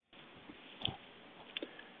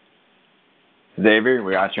Xavier,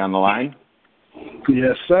 we got you on the line.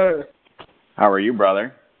 Yes, sir. How are you,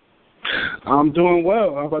 brother? I'm doing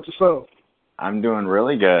well. How about yourself? I'm doing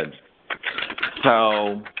really good.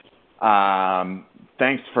 So,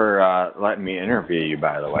 thanks for letting me interview you,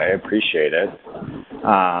 by the way. I appreciate it.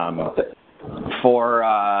 For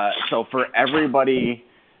everybody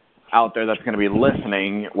out there that's going to be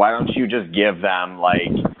listening, why don't you just give them like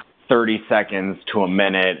 30 seconds to a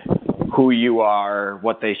minute, who you are,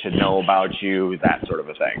 what they should know about you, that sort of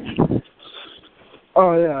a thing.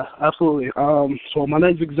 Oh, yeah, absolutely. So my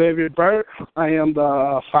name's Xavier Burt. I am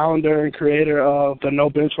the founder and creator of the No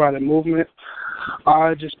Bench Riding movement.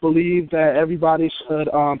 I just believe that everybody should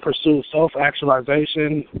pursue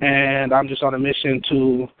self-actualization, and I'm just on a mission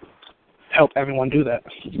to help everyone do that.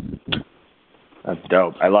 That's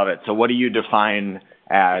dope. I love it. So what do you define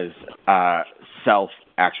as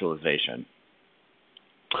self-actualization?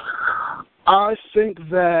 I think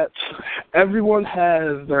that everyone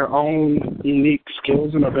has their own unique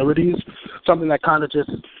skills and abilities, something that kind of just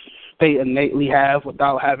they innately have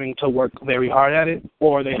without having to work very hard at it,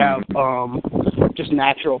 or they have just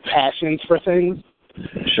natural passions for things.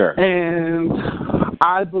 Sure. And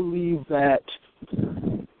I believe that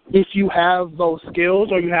if you have those skills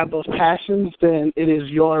or you have those passions, then it is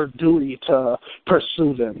your duty to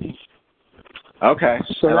pursue them. Okay.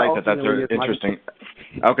 So I like that. That's interesting.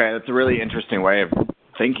 Okay, that's a really interesting way of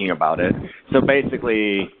thinking about it. So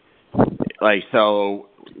basically, so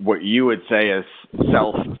what you would say is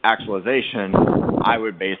self-actualization, I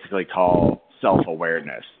would basically call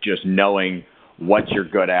self-awareness, just knowing what you're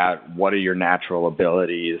good at, what are your natural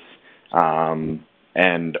abilities,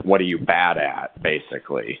 and what are you bad at,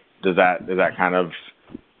 basically. Does that kind of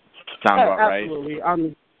sound about right? Absolutely.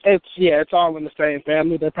 It's all in the same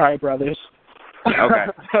family. They're probably brothers. Okay.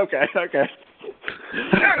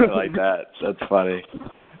 I like that. That's funny.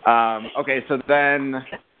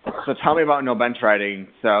 So tell me about No Bench Riding,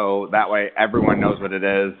 so that way everyone knows what it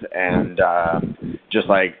is, and just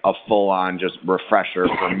like a full-on just refresher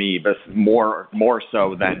for me, but more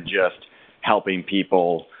so than just helping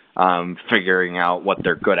people figuring out what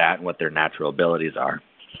they're good at and what their natural abilities are.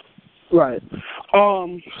 Right.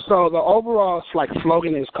 So the overall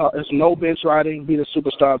slogan is No Bench Riding, be the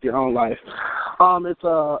superstar of your own life.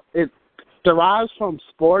 It derives from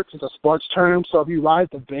sports. It's a sports term. So if you ride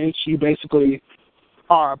the bench, you basically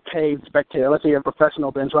are a paid spectator. Let's say you're a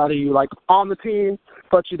professional bench rider. You on the team,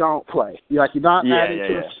 but you don't play. You're not adding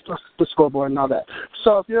to the scoreboard and all that.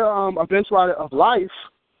 So if you're a bench rider of life,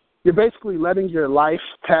 you're basically letting your life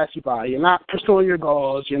pass you by. You're not pursuing your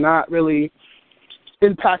goals. You're not really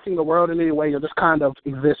impacting the world in any way. You're just kind of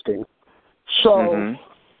existing. So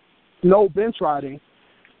no bench riding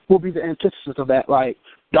will be the antithesis of that.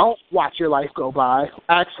 Don't watch your life go by.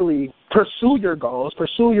 Actually pursue your goals,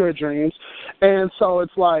 pursue your dreams. And so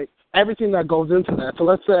it's everything that goes into that. So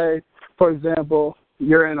let's say, for example,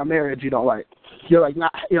 you're in a marriage you don't like. You're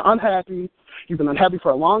you're unhappy. You've been unhappy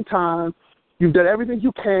for a long time. You've done everything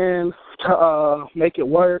you can to make it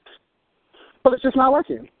work, but it's just not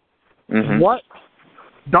working. What?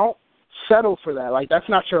 Don't settle for that. That's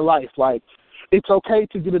not your life. It's okay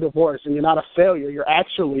to get a divorce, and you're not a failure. You're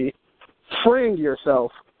actually freeing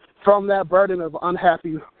yourself from that burden of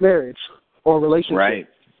unhappy marriage or relationship. Right.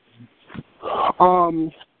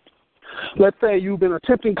 Let's say you've been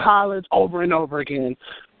attempting college over and over again.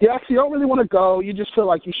 You actually don't really want to go. You just feel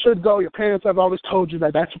like you should go. Your parents have always told you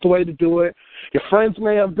that that's the way to do it. Your friends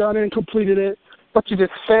may have done it and completed it, but you're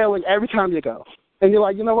just failing every time you go. And you're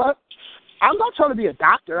like, you know what? I'm not trying to be a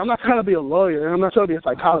doctor. I'm not trying to be a lawyer. I'm not trying to be a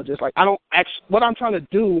psychologist. What I'm trying to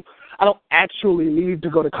do, I don't actually need to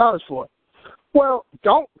go to college for. Well,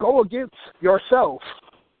 don't go against yourself.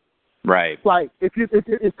 Right.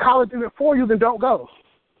 If college isn't for you, then don't go.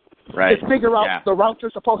 Right. Just figure out the route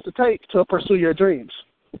you're supposed to take to pursue your dreams.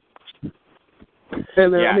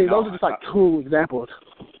 And then, those are just two examples.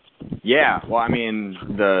 Yeah, well,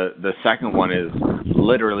 the second one is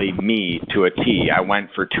literally me to a T. I went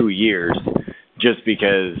for 2 years just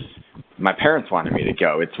because my parents wanted me to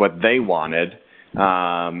go. It's what they wanted.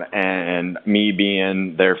 And me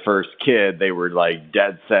being their first kid, they were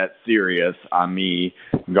dead set serious on me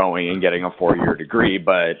going and getting a 4-year degree.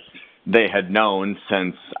 But they had known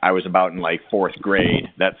since I was about in fourth grade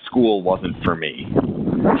that school wasn't for me.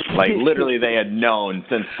 Literally they had known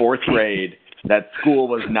since fourth grade that school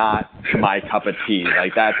was not my cup of tea.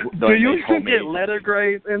 That's Do you get letter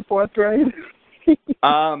grades in fourth grade?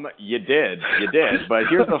 You did. But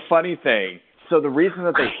here's the funny thing. So the reason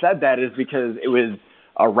that they said that is because it was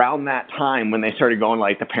around that time when they started going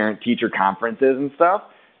to parent-teacher conferences and stuff.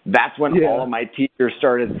 That's when all of my teachers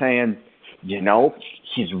started saying,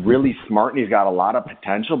 he's really smart and he's got a lot of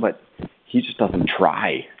potential, but he just doesn't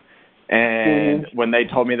try. And when they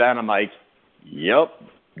told me that, I'm like, yep,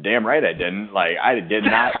 damn right I didn't. Like, I did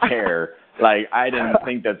not care. Like, I didn't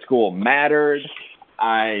think that school mattered.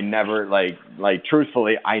 I never,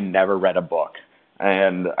 truthfully, I never read a book.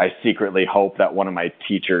 And I secretly hope that one of my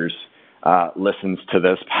teachers listens to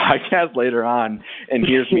this podcast later on and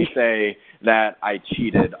hears me say that I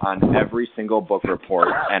cheated on every single book report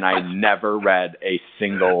and I never read a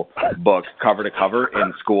single book cover to cover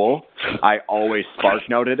in school. I always Spark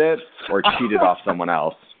Noted it or cheated off someone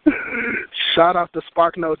else. Shout out to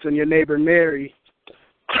Spark Notes and your neighbor Mary.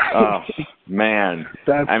 Oh, man.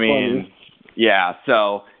 That's funny. Yeah,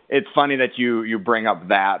 so it's funny that you bring up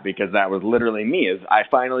that because that was literally me. Is I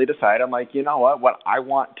finally decided, I'm like, you know what I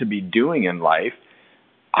want to be doing in life,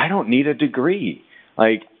 I don't need a degree.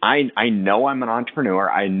 Like, I know I'm an entrepreneur.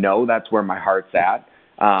 I know that's where my heart's at.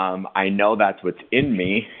 I know that's what's in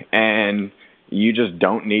me, and you just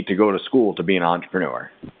don't need to go to school to be an entrepreneur.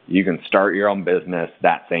 You can start your own business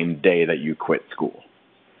that same day that you quit school.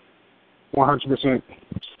 100%.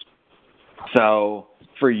 So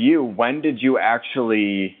for you, when did you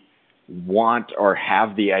actually want or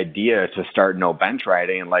have the idea to start No Bench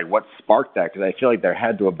Riding, and like what sparked that? Because I feel like there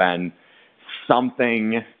had to have been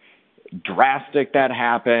something drastic that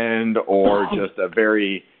happened or just a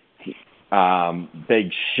very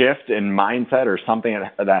big shift in mindset or something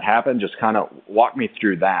that happened. Just kind of walk me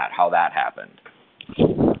through that, how that happened.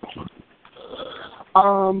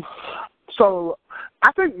 So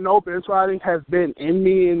I think No Bench Riding has been in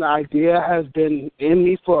me, and the idea has been in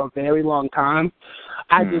me for a very long time.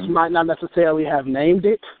 I just might not necessarily have named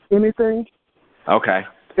it anything. Okay.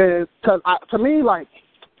 Because to me, like,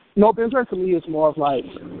 No Bench Riding to me is more of like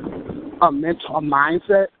a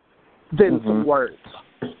mindset than some words.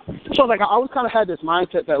 So, like, I always kind of had this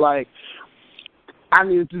mindset that, like, I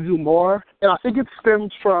needed to do more. And I think it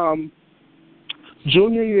stems from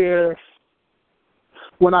junior year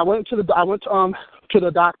when I went to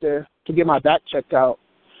the doctor to get my back checked out.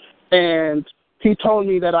 And he told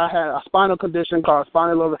me that I had a spinal condition called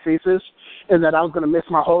spondylolisthesis and that I was going to miss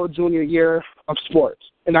my whole junior year of sports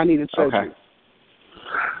and I needed surgery. Okay.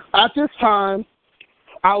 At this time,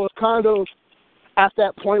 I was kind of at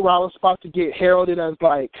that point where I was about to get heralded as,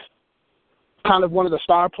 like, kind of one of the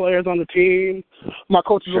star players on the team. My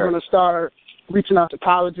coaches were going to start reaching out to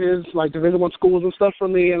colleges, like Division I schools and stuff for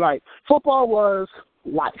me. And, like, football was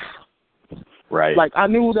life. Right. Like, I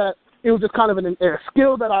knew that it was just kind of a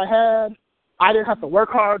skill that I had. I didn't have to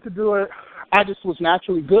work hard to do it. I just was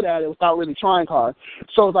naturally good at it without really trying hard.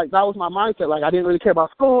 So, like, that was my mindset. Like, I didn't really care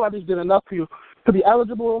about school. I just did enough to be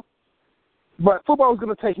eligible. But football was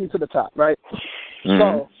going to take me to the top, right?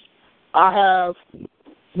 So I have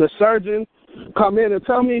the surgeon come in and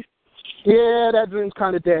tell me, yeah, that dream's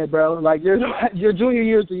kind of dead, bro. Like, your junior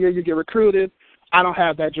year is the year you get recruited. I don't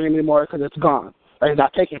have that dream anymore because it's gone. Like, it's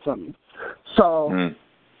not taken from me. So I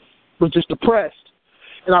was just depressed.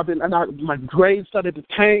 And my grades started to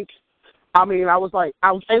tank. I mean, I was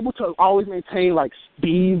able to always maintain, like,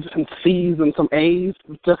 B's and C's and some A's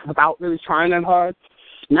just without really trying that hard.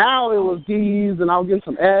 Now it was D's, and I was getting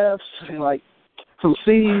some F's and, like, some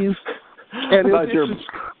C's. And I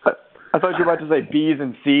thought you were about to say B's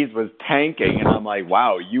and C's was tanking, and I'm like,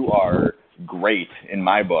 wow, you are great in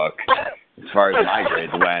my book as far as my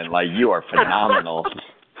grades went. Like, you are phenomenal.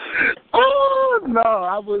 Oh, no,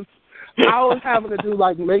 I was having to do,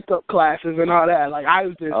 like, makeup classes and all that. Like, I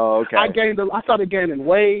was just, okay. I started gaining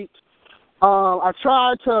weight. I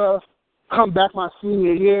tried to come back my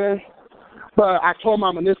senior year, but I tore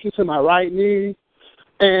my meniscus in my right knee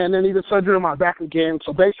and then needed surgery on my back again.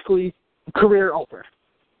 So basically, career over.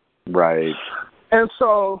 Right. And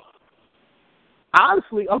so,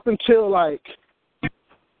 honestly, up until, like,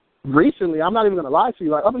 recently, I'm not even going to lie to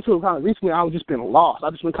you, like, up until kind of recently, I've just been lost.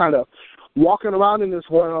 I've just been kind of walking around in this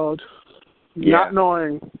world, not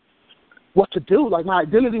knowing what to do. Like, my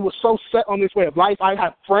identity was so set on this way of life. I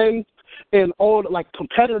have friends and old, like,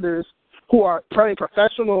 competitors who are playing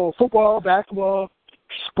professional football, basketball,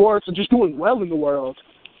 sports, and just doing well in the world.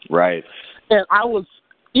 Right. And I was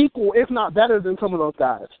equal, if not better, than some of those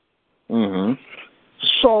guys.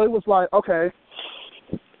 So it was like, okay,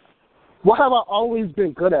 what have I always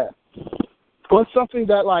been good at? What's something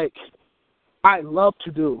that, like, I love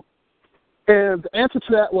to do? And the answer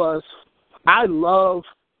to that was, I love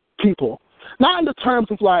people. Not in the terms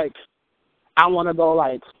of, like, I want to go,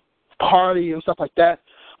 like, party and stuff like that,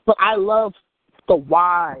 but I love the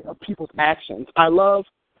why of people's actions. I love,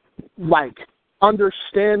 like,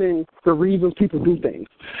 understanding the reasons people do things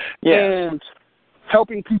and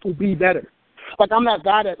helping people be better. like I'm that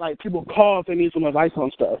guy that like people call if they need some advice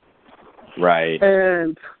on stuff. Right.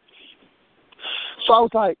 And so I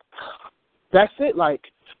was like, that's it. Like,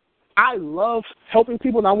 I love helping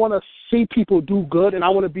people, and I want to see people do good, and I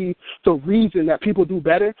want to be the reason that people do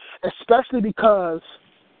better, especially because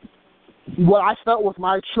what I felt was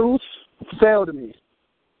my truth failed me.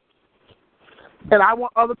 And I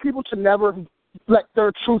want other people to never let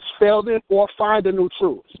their truths fail them or find a new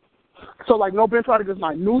truth. So, like, No Bench Riding is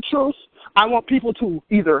my new truth. I want people to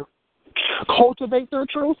either cultivate their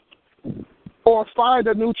truth or find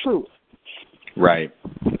a new truth. Right.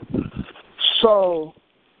 So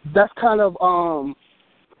that's kind of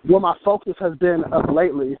where my focus has been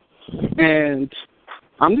lately, and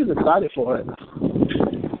I'm just excited for it.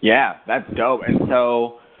 Yeah, that's dope. And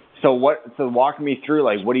so walk me through,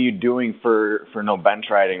 like, what are you doing for No Bench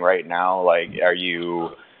Riding right now? Like, are you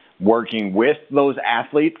working with those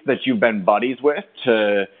athletes that you've been buddies with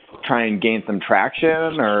to try and gain some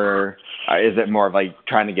traction, or is it more of like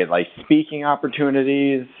trying to get like speaking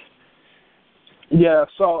opportunities? Yeah,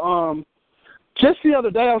 so just the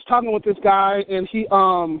other day I was talking with this guy, and he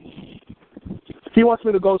wants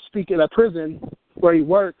me to go speak in a prison where he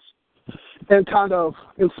works and kind of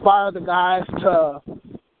inspire the guys to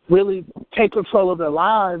really take control of their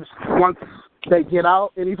lives once they get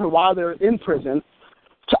out, and even while they're in prison,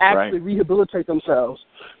 to actually rehabilitate themselves.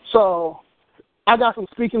 So I got some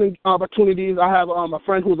speaking opportunities. I have a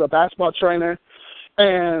friend who's a basketball trainer,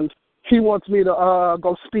 and he wants me to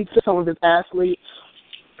go speak to some of his athletes.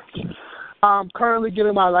 I'm currently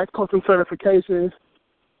getting my life coaching certification.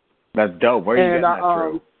 That's dope. Where are you getting that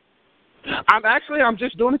through? I'm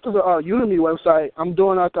just doing it through the Udemy website. I'm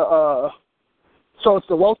doing it at so it's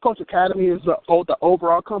the Wealth Coach Academy is the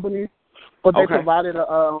overall company, but they provided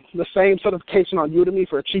the same certification on Udemy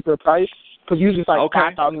for a cheaper price, because usually it's like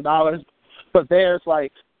 $5,000, but there's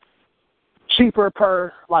like cheaper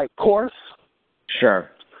per like course. Sure.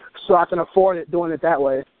 So I can afford it doing it that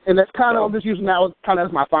way. And that's kind of, I'm just using that kind of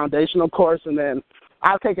as my foundational course, and then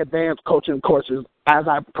I'll take advanced coaching courses as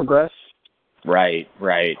I progress. Right.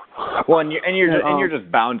 Well, and you're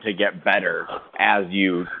just bound to get better as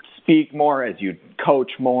you speak more, as you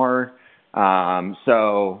coach more.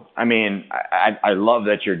 So, I mean, I love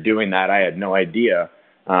that you're doing that. I had no idea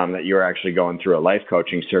that you were actually going through a life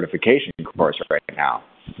coaching certification course right now.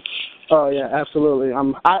 Oh yeah, absolutely.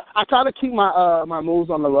 I try to keep my my moves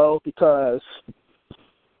on the low, because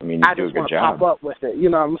I mean, you do a good pop job. up with it. You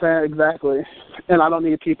know what I'm saying? Exactly. And I don't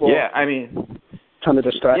need people. Yeah, I mean, trying to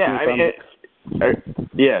distract me from it.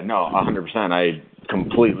 Yeah, no, 100%. I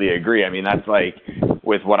completely agree. I mean, that's like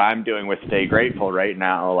with what I'm doing with Stay Grateful right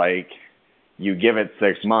now. Like, you give it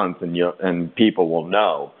 6 months and people will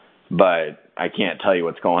know. But I can't tell you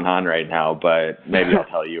what's going on right now. But maybe I'll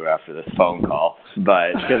tell you after this phone call.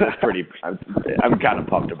 But because it's pretty, I'm kind of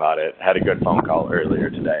pumped about it. Had a good phone call earlier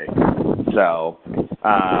today. So,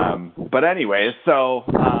 but anyways, so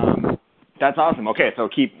that's awesome. Okay, so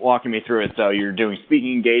keep walking me through it. So you're doing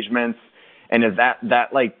speaking engagements. And is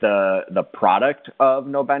that like the product of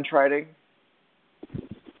No Bench Riding?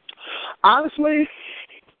 Honestly,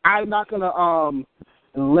 I'm not gonna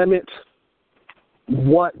limit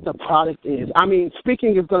what the product is. I mean,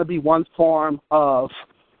 speaking is going to be one form of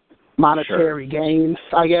monetary gains,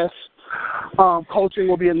 I guess. Coaching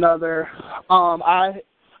will be another. I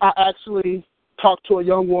actually talked to a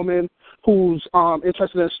young woman who's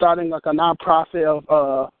interested in starting like a nonprofit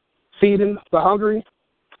of feeding the hungry.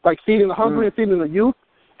 Like feeding the hungry and feeding the youth,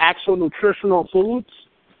 actual nutritional foods.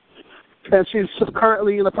 And she's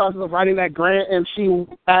currently in the process of writing that grant, and she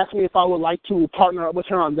asked me if I would like to partner up with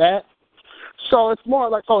her on that. So it's more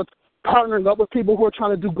like, it's partnering up with people who are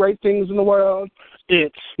trying to do great things in the world.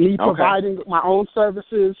 It's me providing my own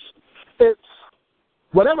services. It's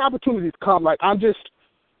whatever opportunities come. Like, I'm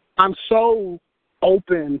so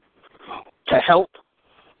open to help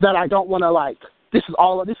that I don't want to, like, this is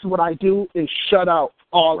what I do, and shut out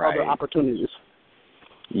all other opportunities.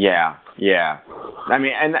 Yeah. I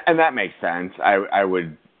mean, and that makes sense. I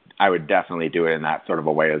would definitely do it in that sort of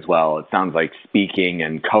a way as well. It sounds like speaking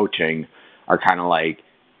and coaching are kind of like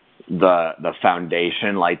the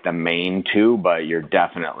foundation, like the main two, but you're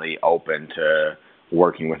definitely open to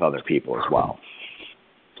working with other people as well.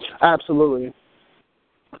 Absolutely.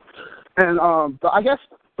 And I guess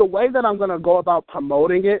the way that I'm going to go about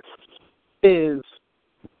promoting it is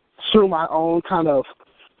through my own kind of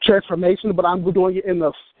transformation, but I'm doing it in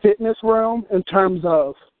the fitness realm in terms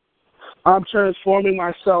of I'm transforming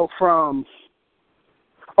myself from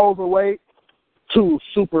overweight to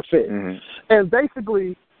super fit. Mm-hmm. And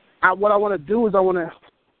basically, what I want to do is I want to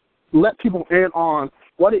let people in on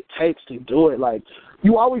what it takes to do it. Like,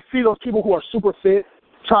 you always see those people who are super fit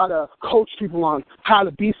try to coach people on how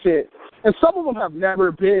to be fit, and some of them have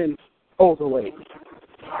never been overweight.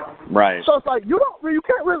 Right. So it's like you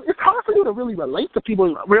can't really. It's hard for you to really relate to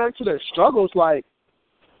people, relate to their struggles. Like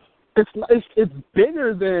it's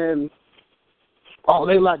bigger than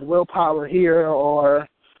they lack willpower here, or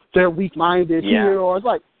they're weak-minded here, or it's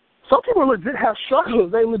like some people legit have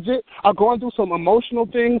struggles. They legit are going through some emotional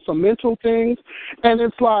things, some mental things, and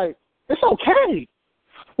it's like it's okay.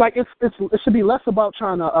 Like it should be less about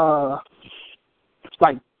trying to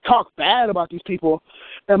like talk bad about these people,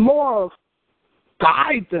 and more of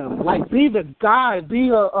guide them. Like be the guide,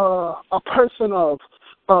 be a person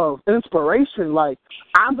of inspiration. Like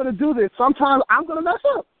I'm gonna do this. Sometimes I'm gonna mess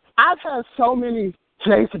up. I've had so many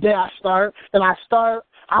today I start,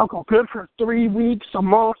 I'll go good for 3 weeks, a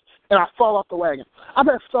month, and I fall off the wagon. I've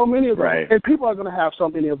had so many of those, and people are going to have so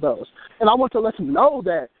many of those. And I want to let you know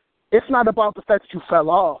that it's not about the fact that you fell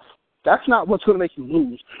off. That's not what's going to make you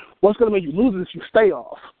lose. What's going to make you lose is you stay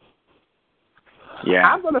off. Yeah.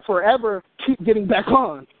 I'm going to forever keep getting back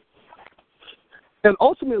on. And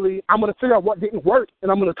ultimately, I'm going to figure out what didn't work,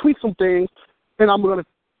 and I'm going to tweak some things, and I'm going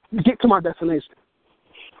to get to my destination.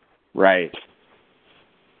 Right.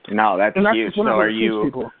 No, that's huge. So are you?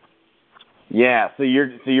 People. Yeah. So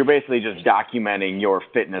you're basically just documenting your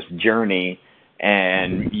fitness journey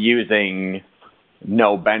and using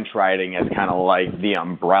no bench riding as kind of like the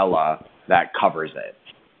umbrella that covers it.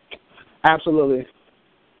 Absolutely.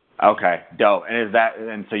 Okay. Dope.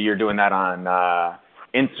 And so you're doing that on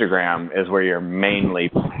Instagram is where you're mainly.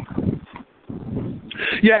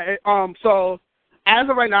 Yeah. So as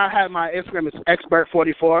of right now, I have my Instagram is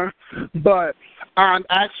expert44, but I'm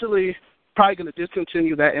actually probably going to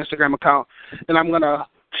discontinue that Instagram account, and I'm going to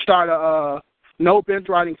start a no bench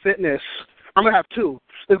riding fitness. I'm going to have two.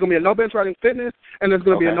 There's going to be a no bench riding fitness, and there's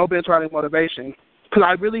going to be a no bench riding motivation, because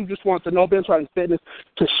I really just want the no bench riding fitness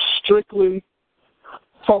to strictly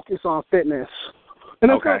focus on fitness.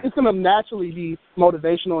 And it's going to naturally be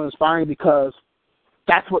motivational and inspiring, because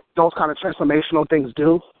that's what those kind of transformational things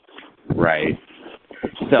do. Right.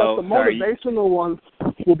 So but the motivational one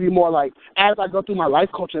will be more like, as I go through my life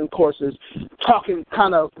coaching courses, talking,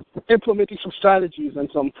 kind of implementing some strategies and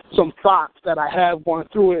some thoughts that I have going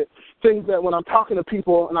through it, things that when I'm talking to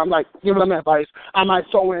people and I'm like giving them advice, I might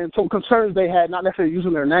throw in some concerns they had, not necessarily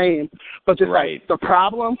using their name, but just like the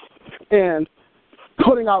problem, and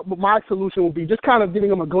putting out my solution will be just kind of giving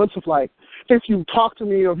them a glimpse of like, if you talk to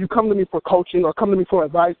me or if you come to me for coaching or come to me for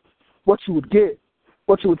advice, what you would get,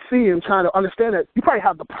 what you would see, and trying to understand that you probably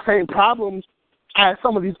have the same problems as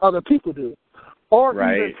some of these other people do. Or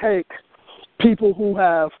even take people who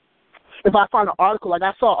have, if I find an article, like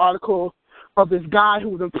I saw an article of this guy who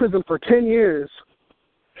was in prison for 10 years,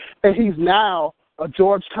 and he's now a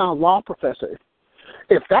Georgetown law professor.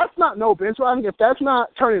 If that's not no bench riding, if that's not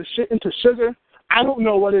turning shit into sugar, I don't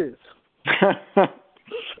know what is.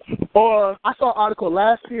 Or I saw an article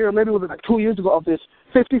last year, maybe it was like 2 years ago, of this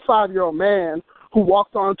 55-year-old man who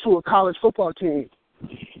walked onto a college football team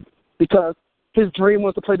because his dream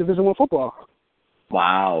was to play Division I football.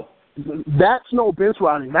 Wow. That's no bench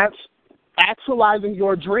riding. That's actualizing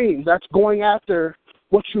your dream. That's going after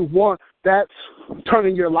what you want. That's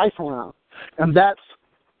turning your life around. And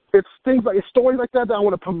it's things like, it's stories like that I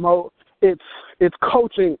want to promote. It's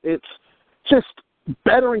coaching. It's just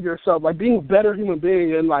bettering yourself, like being a better human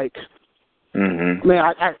being, and like,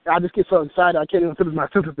 man, I just get so excited I can't even finish my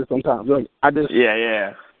sentences sometimes. Like I just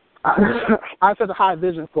I have such a high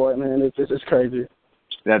vision for it, man. It's crazy.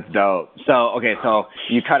 That's dope. So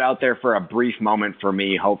you cut out there for a brief moment for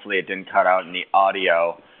me. Hopefully it didn't cut out in the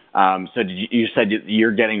audio. So you said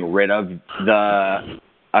you're getting rid of the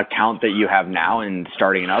account that you have now and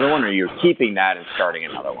starting another one, or you're keeping that and starting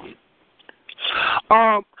another one?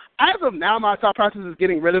 As of now, my thought process is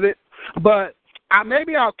getting rid of it, but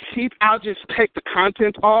I'll just take the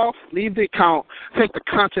content off, leave the account, take the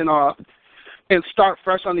content off, and start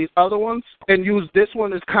fresh on these other ones, and use this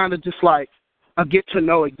one as kind of just like a get to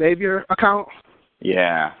know Xavier account.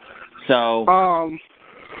 Yeah. So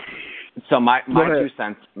my 2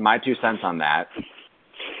 cents, my 2 cents on that.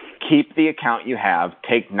 Keep the account you have,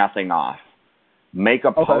 take nothing off. Make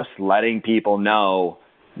a post letting people know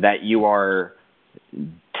that you are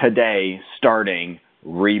today starting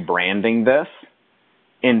rebranding this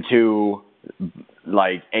into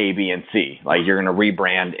like A, B, and C. Like you're going to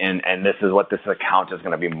rebrand and this is what this account is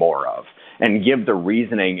going to be more of. And give the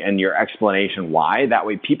reasoning and your explanation why. That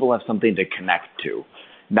way people have something to connect to.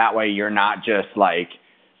 That way you're not just like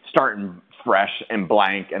starting fresh and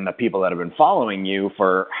blank, and the people that have been following you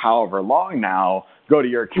for however long now go to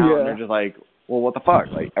your account and they're just like, well, what the fuck?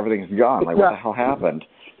 Like, everything's gone. Like, what the hell happened?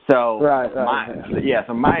 So,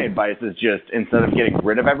 so my advice is just, instead of getting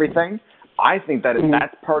rid of everything, I think that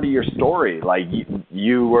that's part of your story. Like,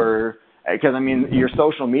 you were, because, I mean, your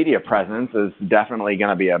social media presence is definitely going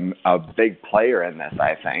to be a big player in this,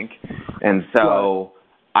 I think. And so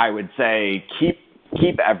I would say keep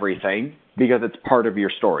everything, because it's part of your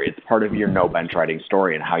story. It's part of your no bench riding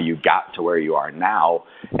story and how you got to where you are now.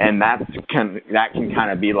 And that can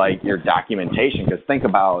kind of be like your documentation, because think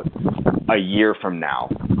about a year from now,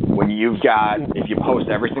 when you've got, if you post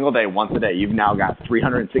every single day, once a day, you've now got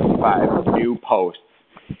 365 new posts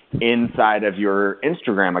inside of your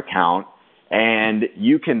Instagram account, and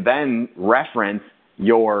you can then reference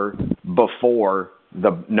your before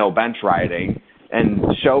the no bench riding and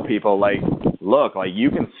show people, like, look, like,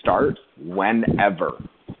 you can start whenever.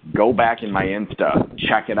 Go back in my Insta,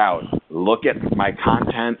 check it out, look at my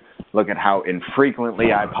content, look at how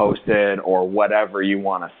infrequently I posted, or whatever you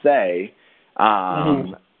want to say,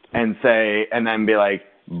 and then be like,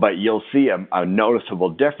 but you'll see a noticeable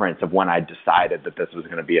difference of when I decided that this was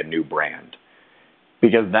going to be a new brand.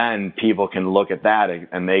 Because then people can look at that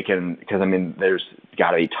and they can, because, I mean, there's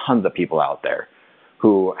got to be tons of people out there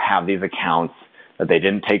who have these accounts that they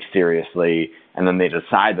didn't take seriously, and then they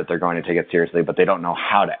decide that they're going to take it seriously, but they don't know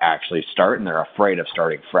how to actually start, and they're afraid of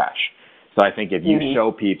starting fresh. So I think if you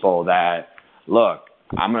show people that, look,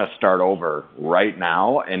 I'm going to start over right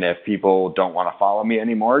now, and if people don't want to follow me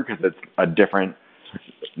anymore because it's a different,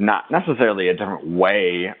 not necessarily a different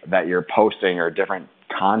way that you're posting or different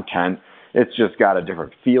content, it's just got a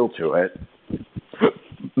different feel to it,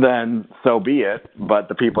 then so be it. But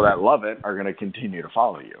the people that love it are going to continue to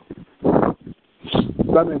follow you.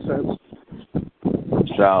 That makes sense.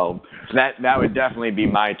 So that would definitely be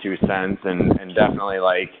my 2 cents, and definitely,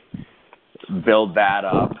 like, build that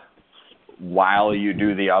up while you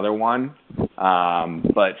do the other one,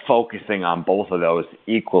 but focusing on both of those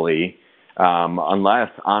equally, unless,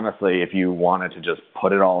 honestly, if you wanted to just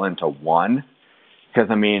put it all into one, because,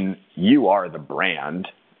 I mean, you are the brand,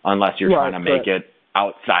 unless you're trying to make it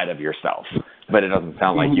outside of yourself, but it doesn't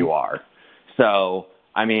sound like you are. So,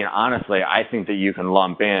 I mean, honestly, I think that you can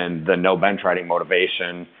lump in the no bench riding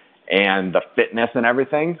motivation and the fitness and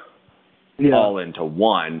everything all into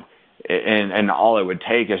one. And all it would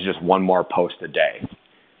take is just one more post a day.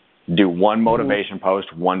 Do one motivation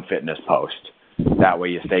post, one fitness post. That way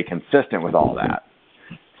you stay consistent with all that.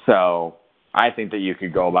 So I think that you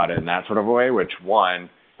could go about it in that sort of a way, which, one,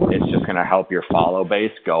 it's just going to help your follow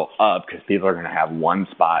base go up, because people are going to have one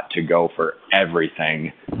spot to go for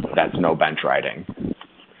everything that's no bench riding.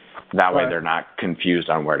 That way they're not confused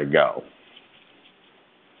on where to go.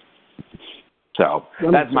 So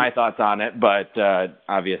that's my thoughts on it, but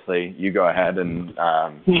obviously you go ahead and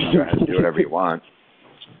do whatever you want.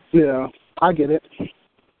 Yeah, I get it.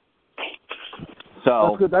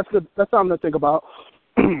 So that's good. That's something to think about.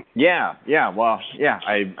 Yeah. Well, yeah.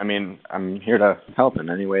 I mean, I'm here to help in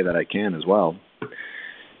any way that I can as well.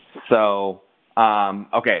 So,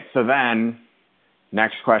 okay. So then,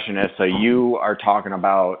 next question is: so you are talking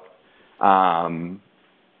about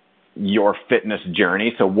your fitness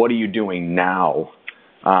journey. So what are you doing now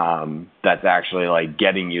that's actually, like,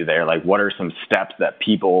 getting you there? Like, what are some steps that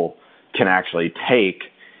people can actually take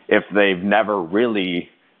if they've never really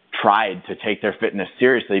tried to take their fitness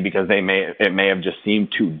seriously, because it may have just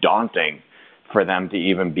seemed too daunting for them to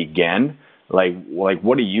even begin? Like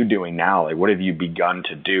what are you doing now? Like, what have you begun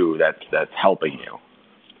to do that's helping you?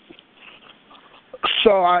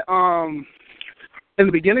 So in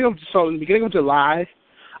the beginning of July,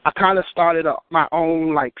 I kind of started my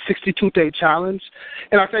own, like, 62-day challenge.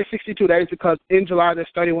 And I say 62 days because in July there's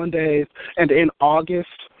 31 days, and in August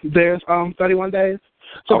there's 31 days.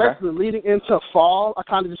 So basically, leading into fall, I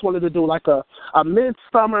kind of just wanted to do, like, a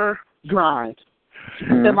midsummer grind.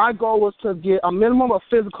 And my goal was to get a minimum of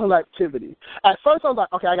physical activity. At first I was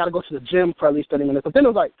like, okay, I got to go to the gym for at least 30 minutes. But then it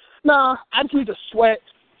was like, nah, I just need to sweat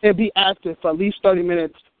and be active for at least 30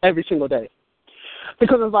 minutes every single day.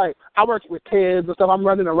 Because it's like, I work with kids and stuff, I'm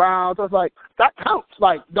running around, so it's like, that counts.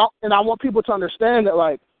 Like, and I want people to understand that,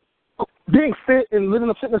 like, being fit and living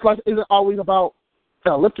a fitness life isn't always about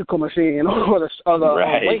the elliptical machine or the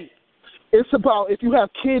weight. It's about, if you have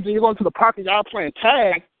kids and you're going to the park and y'all playing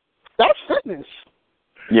tag, that's fitness.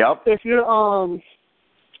 Yep. If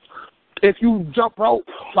you jump rope,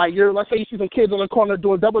 like, let's say you see some kids on the corner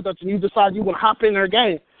doing double dutch and you decide you want to hop in their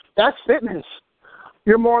game, that's fitness.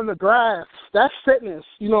 You're more on the grass, that's fitness.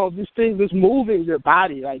 You know, these things, is moving your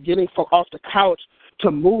body, like getting off the couch to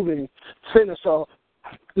moving, fitness. So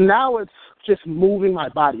now it's just moving my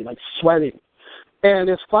body, like sweating. And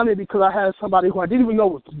it's funny because I had somebody who I didn't even know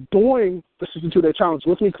was doing the 62-day challenge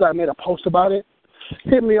with me because I made a post about it.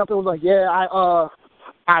 Hit me up and was like, yeah,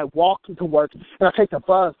 I walk to work and I take the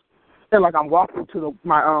bus and like I'm walking to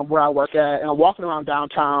my where I work at and I'm walking around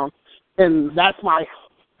downtown and that's my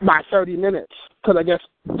 30 minutes because I guess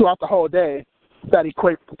throughout the whole day that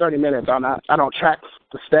equates to 30 minutes. I don't track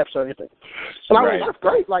the steps or anything. And I was like, that's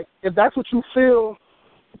great. Like if that's what you feel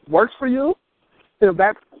works for you, if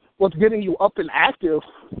that's what's getting you up and active,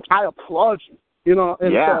 I applaud you. You know,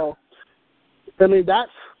 and so I mean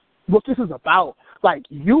that's what this is about. Like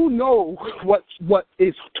you know what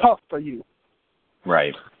is tough for you.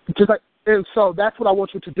 Right. Just like, and so that's what I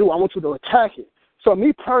want you to do. I want you to attack it. So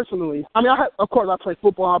me personally, I mean, of course I play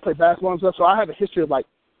football, I play basketball and stuff, so I have a history of like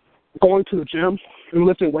going to the gym and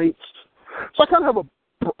lifting weights. So I kind of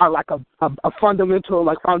have a fundamental,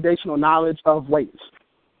 like foundational knowledge of weights.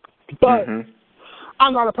 But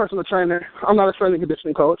I'm not a personal trainer. I'm not a strength and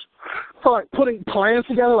conditioning coach. So like putting plans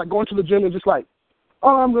together, like going to the gym and just like,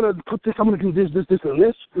 oh, I'm going to put this, I'm going to do this, and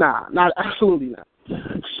this. Nah, absolutely not.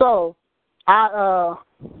 So I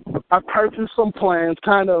purchased some plans,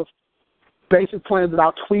 kind of basic plans that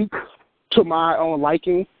I'll tweak to my own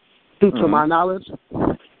liking due to my knowledge.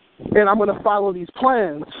 And I'm going to follow these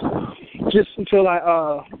plans just until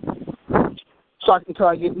until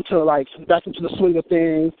I get into like back into the swing of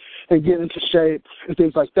things and get into shape and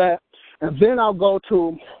things like that. And then I'll go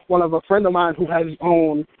to a friend of mine who has his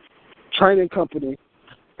own training company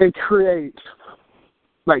and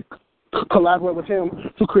collaborate with him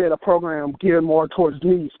to create a program geared more towards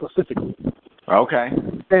me specifically. Okay.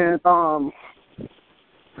 And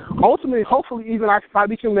ultimately, hopefully, even if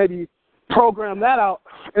we can maybe program that out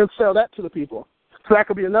and sell that to the people. So that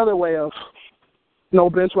could be another way of no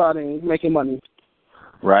bench riding, making money.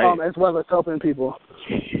 Right. As well as helping people.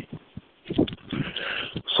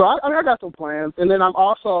 So I got some plans, and then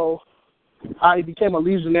I became a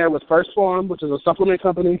Legionnaire with First Form, which is a supplement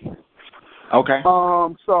company. Okay.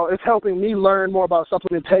 So it's helping me learn more about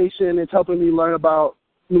supplementation. It's helping me learn about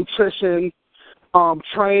nutrition,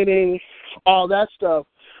 training, all that stuff.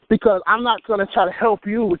 Because I'm not going to try to help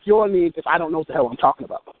you with your needs if I don't know what the hell I'm talking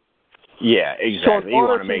about. Yeah, exactly. So you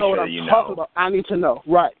want to make sure you know. About, I need to know,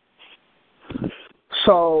 right.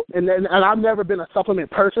 So, and I've never been a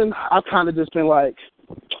supplement person. I've kind of just been like,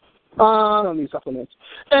 I don't need supplements.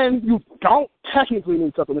 And you don't technically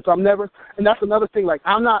need supplements. And that's another thing, like,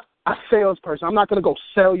 I'm not a salesperson. I'm not going to go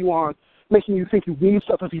sell you on making you think you need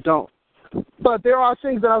stuff if you don't. But there are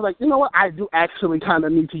things that I was like, you know what, I do actually kind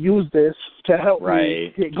of need to use this to help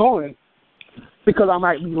me get going. Because I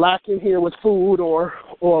might be lacking here with food or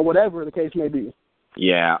whatever the case may be.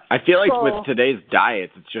 Yeah, I feel like with today's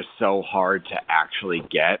diets, it's just so hard to actually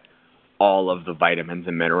get all of the vitamins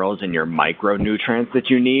and minerals and your micronutrients that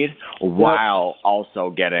you need while also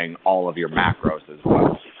getting all of your macros as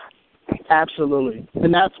well. Absolutely.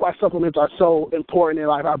 And that's why supplements are so important and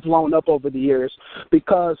like I've blown up over the years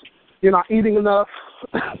because you're not eating enough,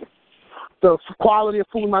 the quality of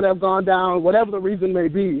food might have gone down, whatever the reason may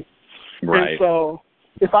be. Right. And so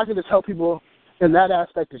if I can just help people in that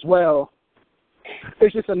aspect as well,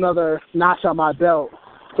 it's just another notch on my belt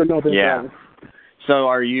for no business. Yeah.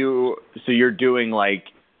 So you're doing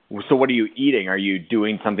so what are you eating? Are you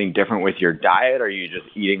doing something different with your diet? Are you just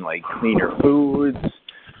eating like cleaner foods?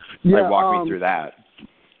 Yeah, walk me through that.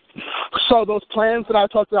 So those plans that I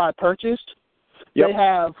talked about I purchased, they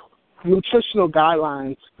have nutritional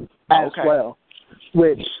guidelines as well,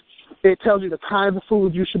 which it tells you the kinds of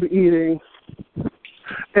foods you should be eating,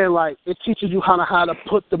 and like it teaches you how to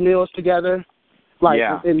put the meals together,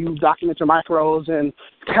 and you document your macros and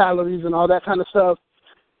calories and all that kind of stuff.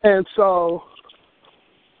 And so,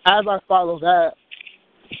 as I follow that,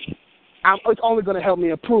 it's only going to help me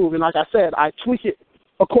improve. And like I said, I tweak it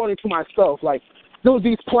according to myself. Like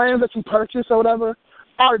these plans that you purchase or whatever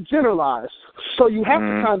are generalized, so you have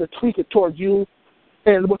to kind of tweak it towards you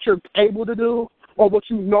and what you're able to do or what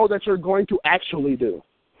you know that you're going to actually do.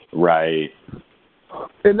 Right.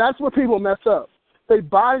 And that's where people mess up. They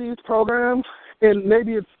buy these programs, and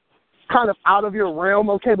maybe it's kind of out of your realm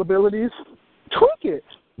of capabilities. Tweak it.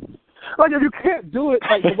 Like, if you can't do it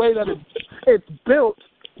like the way that it's built,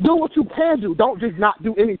 do what you can do. Don't just not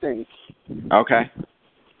do anything. Okay.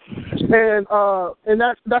 And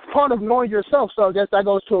that's part of knowing yourself. So I guess that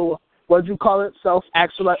goes to, what did you call it,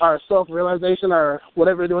 self-realization or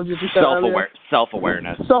whatever it was you said earlier?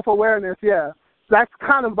 Self-awareness. Self-awareness, yeah. That's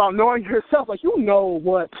kind of about knowing yourself. Like, you know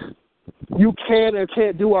what you can and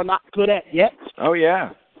can't do or not good at yet. Oh, yeah.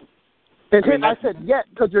 And I said yet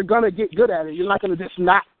because you're going to get good at it. You're not going to just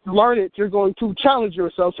not learn it. You're going to challenge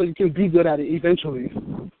yourself so you can be good at it eventually.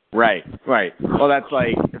 Right, right. Well, that's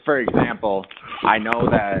like, for example, I know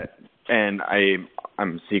that, and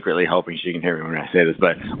I'm secretly hoping she can hear me when I say this,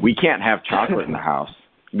 but we can't have chocolate in the house.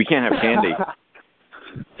 We can't have candy.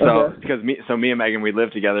 So, me and Megan, we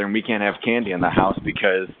live together, and we can't have candy in the house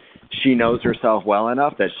because she knows herself well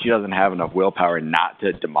enough that she doesn't have enough willpower not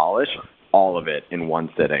to demolish all of it in one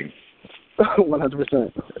sitting.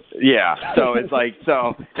 100%. Yeah. So it's like,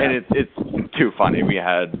 and it's too funny. We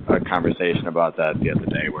had a conversation about that the other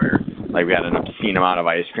day where, like, we had an obscene amount of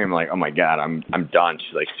ice cream. Like, oh my God, I'm done.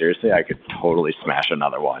 She's like, seriously, I could totally smash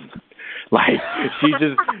another one. Like, she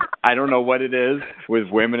just, I don't know what it is with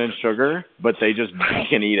women and sugar, but they just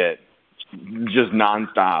can eat it just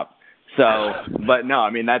nonstop. So, but no, I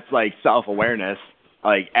mean, that's like self-awareness,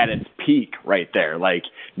 like at its peak right there, like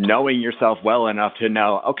knowing yourself well enough to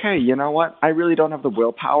know, okay, you know what? I really don't have the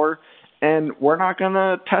willpower and we're not going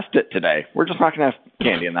to test it today. We're just not going to have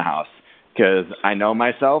candy in the house because I know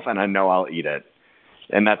myself and I know I'll eat it.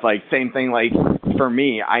 And that's like same thing. Like for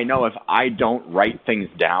me, I know if I don't write things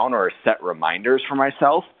down or set reminders for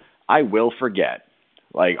myself, I will forget.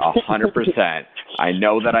 Like 100%. I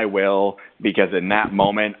know that I will because in that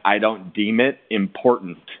moment, I don't deem it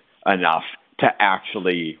important enough to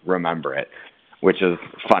actually remember it, which is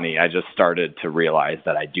funny. I just started to realize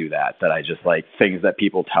that I do that I just like things that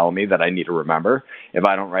people tell me that I need to remember. If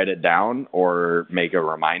I don't write it down or make a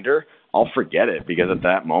reminder, I'll forget it because at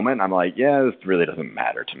that moment, I'm like, yeah, this really doesn't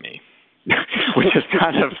matter to me. Which is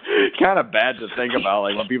kind of bad to think about.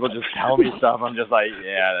 Like when people just tell me stuff, I'm just like,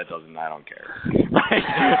 yeah, I don't care. Like,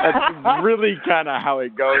 that's really kind of how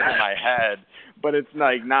it goes in my head. But it's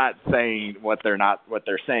like not saying what they're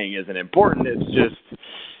saying isn't important. It's just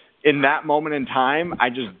in that moment in time, I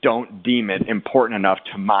just don't deem it important enough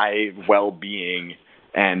to my well-being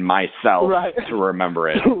and myself to remember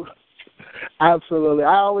it. Absolutely.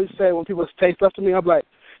 I always say when people say stuff to me, I'm like,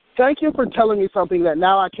 thank you for telling me something that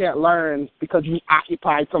now I can't learn because you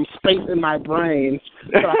occupied some space in my brain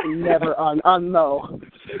that I can never unknow.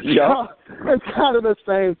 Yeah. It's kind of the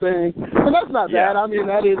same thing. And that's not bad. I mean,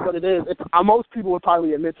 that is what it is. Most people would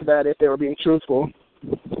probably admit to that if they were being truthful.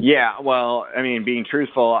 Yeah, well, I mean, being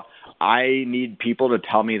truthful, I need people to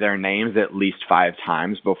tell me their names at least 5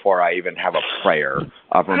 times before I even have a prayer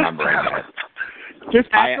of remembering it. Just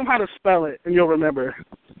ask them how to spell it, and you'll remember.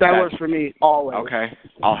 That works for me always. Okay.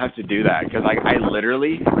 I'll have to do that because I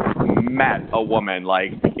literally met a woman,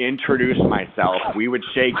 like, introduced myself. We would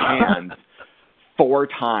shake hands 4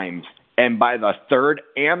 times, and by the 3rd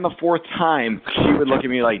and the 4th time, she would look at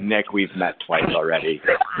me like, Nick, we've met twice already.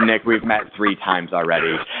 Nick, we've met 3 times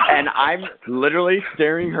already. And I'm literally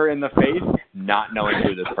staring her in the face, not knowing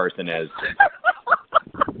who this person is.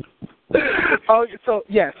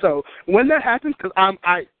 So when that happens, because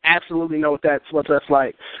I absolutely know what that's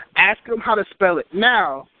like. Ask them how to spell it.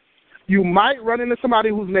 Now, you might run into somebody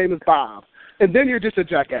whose name is Bob, and then you're just a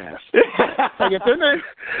jackass. Like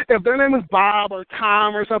if their name is Bob or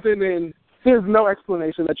Tom or something, then there's no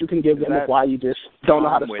explanation that you can give them of why you just don't know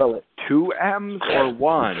how to spell it. 2 M's or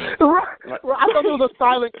 1? Right. I thought there was a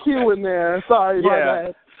silent Q in there. Sorry, my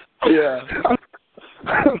bad. Yeah. Oh,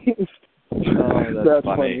 that's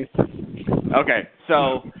funny. Okay,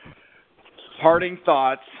 so parting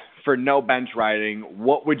thoughts for no bench riding.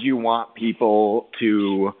 What would you want people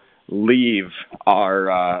to leave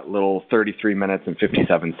our little 33 minutes and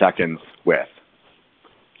 57 seconds with?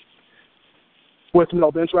 With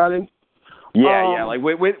no bench riding? Yeah, like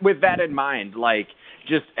with that in mind, like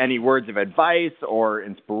just any words of advice or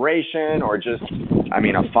inspiration or just, I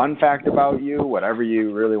mean, a fun fact about you, whatever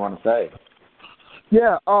you really want to say.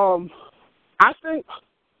 Yeah, I think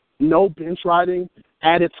no bench riding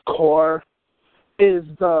at its core is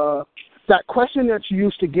that question that you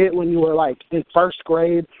used to get when you were like in 1st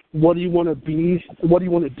grade. What do you want to be? What do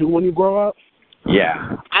you want to do when you grow up?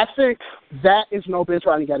 Yeah. I think that is no bench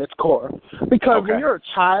riding at its core. Because when you're a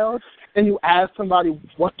child and you ask somebody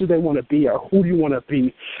what do they want to be or who do you want to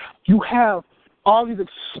be, you have all these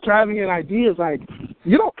extravagant ideas. Like,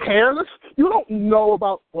 you don't care. You don't know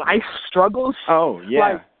about life struggles. Oh, yeah.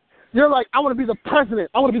 Like, you're like, I want to be the president.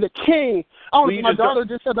 I want to be the king. My daughter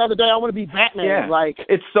just said the other day, I want to be Batman. Yeah. Like,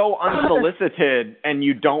 it's so unsolicited, and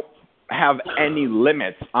you don't have any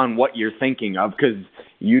limits on what you're thinking of because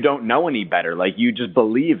you don't know any better. Like, you just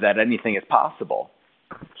believe that anything is possible.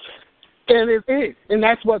 And it is, and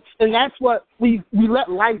that's what we let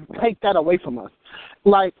life take that away from us.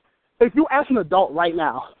 Like, if you ask an adult right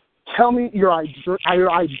now, tell me your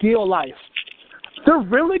ideal life, they're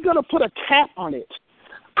really gonna put a cap on it.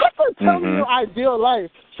 I could tell me your ideal life.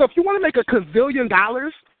 So if you want to make $1 gazillion,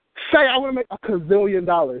 say I want to make $1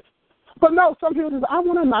 gazillion. But no, some people just, I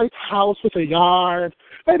want a nice house with a yard.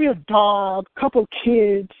 maybe a dog, couple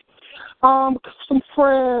kids, some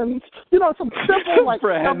friends, some simple like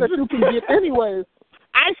stuff that you can get anyways.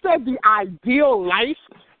 I said the ideal life,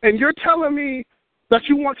 and you're telling me that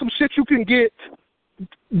you want some shit you can get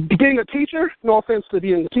being a teacher? No offense to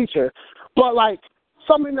being a teacher, but like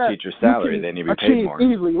something that teacher salary, they need to be paid more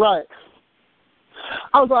easily, right?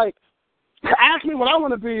 I was like, ask me what I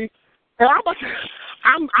want to be, and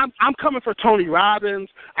I'm coming for Tony Robbins.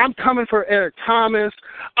 I'm coming for Eric Thomas.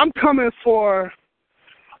 I'm coming for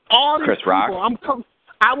all these Chris people. Rock.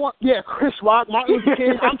 I want Chris Rock, Martin Luther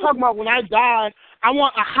King. I'm talking about when I die, I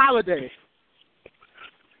want a holiday.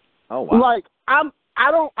 Oh wow! Like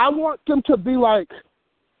I want them to be like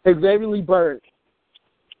Xavier Lee Bird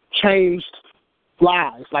changed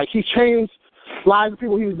lives. Like he changed lives of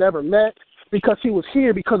people he's never met because he was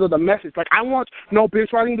here because of the message. Like I want no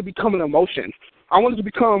bench writing to become an emotion. I want it to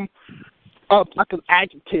become like an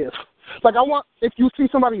adjective. Like I want if you see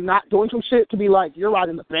somebody not doing some shit to be like you're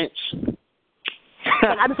riding the bench.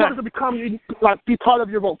 Like I just want it to become like be part of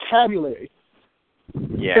your vocabulary.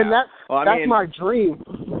 Yeah, and that's my dream.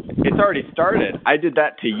 It's already started. I did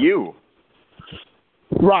that to you.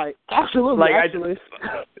 Right. Absolutely. I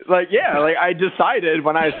decided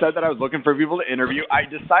when I said that I was looking for people to interview, I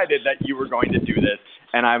decided that you were going to do this,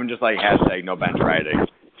 and I'm just like, # no bench riding.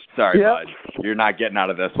 Sorry, bud. You're not getting out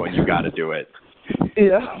of this one. You got to do it.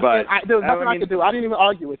 Yeah. But there was nothing I could do. I didn't even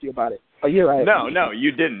argue with you about it. But you're right. No,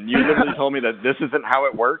 you didn't. You literally told me that this isn't how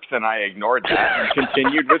it works, and I ignored that and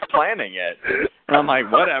continued with planning it. And I'm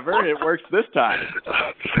like, whatever, it works this time.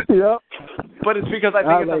 Yep. But it's because I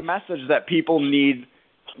think it's a message that people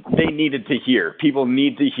they needed to hear. People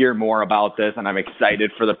need to hear more about this, and I'm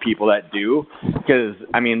excited for the people that do. Because,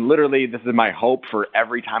 I mean, literally, this is my hope for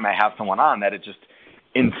every time I have someone on, that it just,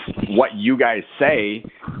 in what you guys say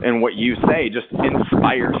and what you say, just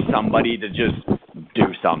inspires somebody to just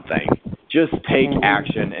do something. Just take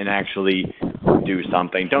action and actually do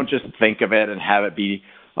something. Don't just think of it and have it be,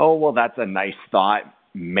 oh, well, that's a nice thought.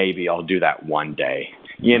 Maybe I'll do that one day.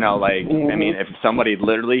 I mean, if somebody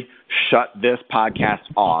literally shut this podcast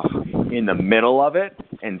off in the middle of it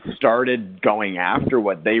and started going after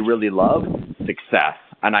what they really love, success.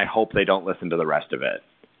 And I hope they don't listen to the rest of it.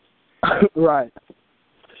 Right.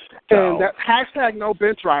 And that # no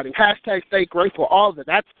bench riding, # stay grateful, all of it.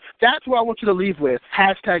 That's what I want you to leave with.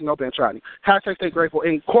 # no bench riding, # stay grateful.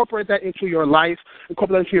 Incorporate that into your life,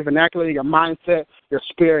 incorporate that into your vernacular, your mindset, your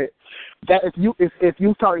spirit. That if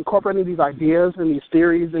you start incorporating these ideas and these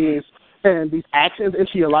theories and these actions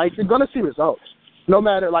into your life, you're gonna see results. No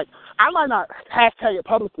matter I might not # it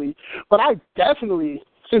publicly, but I definitely,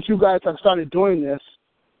 since you guys have started doing this,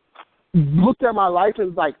 looked at my life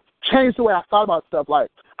and changed the way I thought about stuff.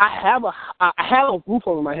 I have a roof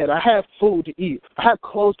over my head. I have food to eat. I have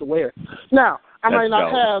clothes to wear. Now, I might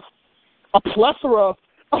not have a plethora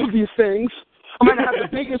of these things. I might not have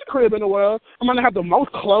the biggest crib in the world. I might not have the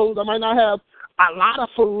most clothes. I might not have a lot of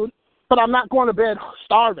food, but I'm not going to bed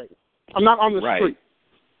starving. I'm not on the street.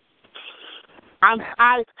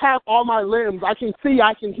 I have all my limbs. I can see.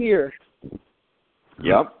 I can hear.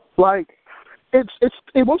 Yep. It's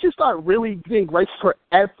once you start really being grateful for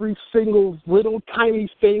every single little tiny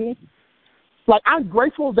thing. I'm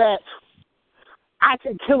grateful that I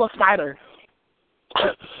can kill a spider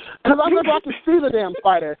because I never have to see the damn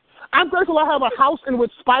spider. I'm grateful I have a house in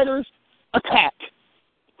which spiders attack.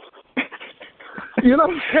 You know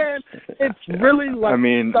what I'm saying? It's really I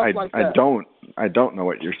mean, stuff like that. I don't know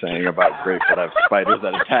what you're saying about grateful to have spiders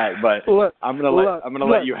that attack, but I'm gonna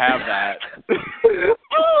let you have that.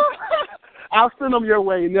 I'll send them your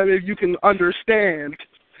way, and then if you can understand.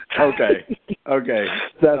 Okay.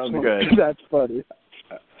 Sounds good. That's funny.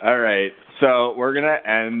 All right. So we're gonna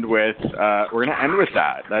end with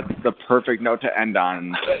that. That's the perfect note to end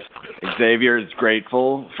on. Xavier is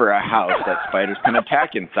grateful for a house that spiders can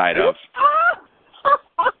attack inside of.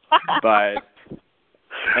 But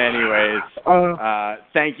anyways,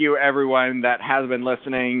 thank you everyone that has been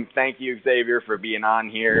listening. Thank you, Xavier, for being on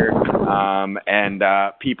here. And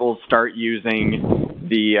people start using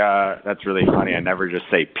that's really funny. I never just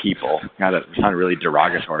say people. God, that sounded really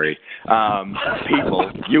derogatory.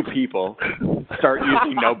 You people, start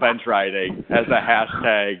using no bench riding as a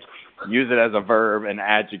hashtag. Use it as a verb, an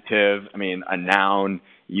adjective. I mean, a noun.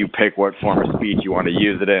 You pick what form of speech you want to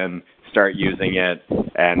use it in. Start using it.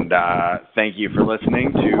 And thank you for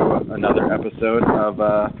listening to another episode of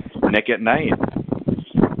Nick at Night.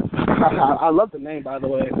 I love the name, by the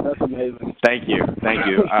way. That's amazing. Thank you.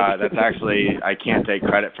 That's actually, I can't take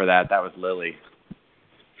credit for that. That was Lily.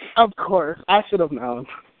 Of course. I should have known.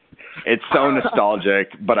 It's so nostalgic,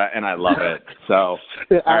 and I love it. So,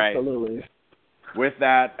 yeah, all right. Absolutely. with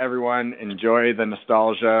that, everyone, enjoy the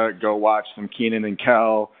nostalgia. Go watch some Keenan and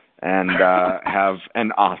Kel, and have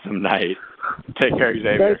an awesome night. Take care,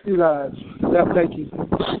 Xavier. Thank you, guys. Yep, thank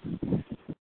you.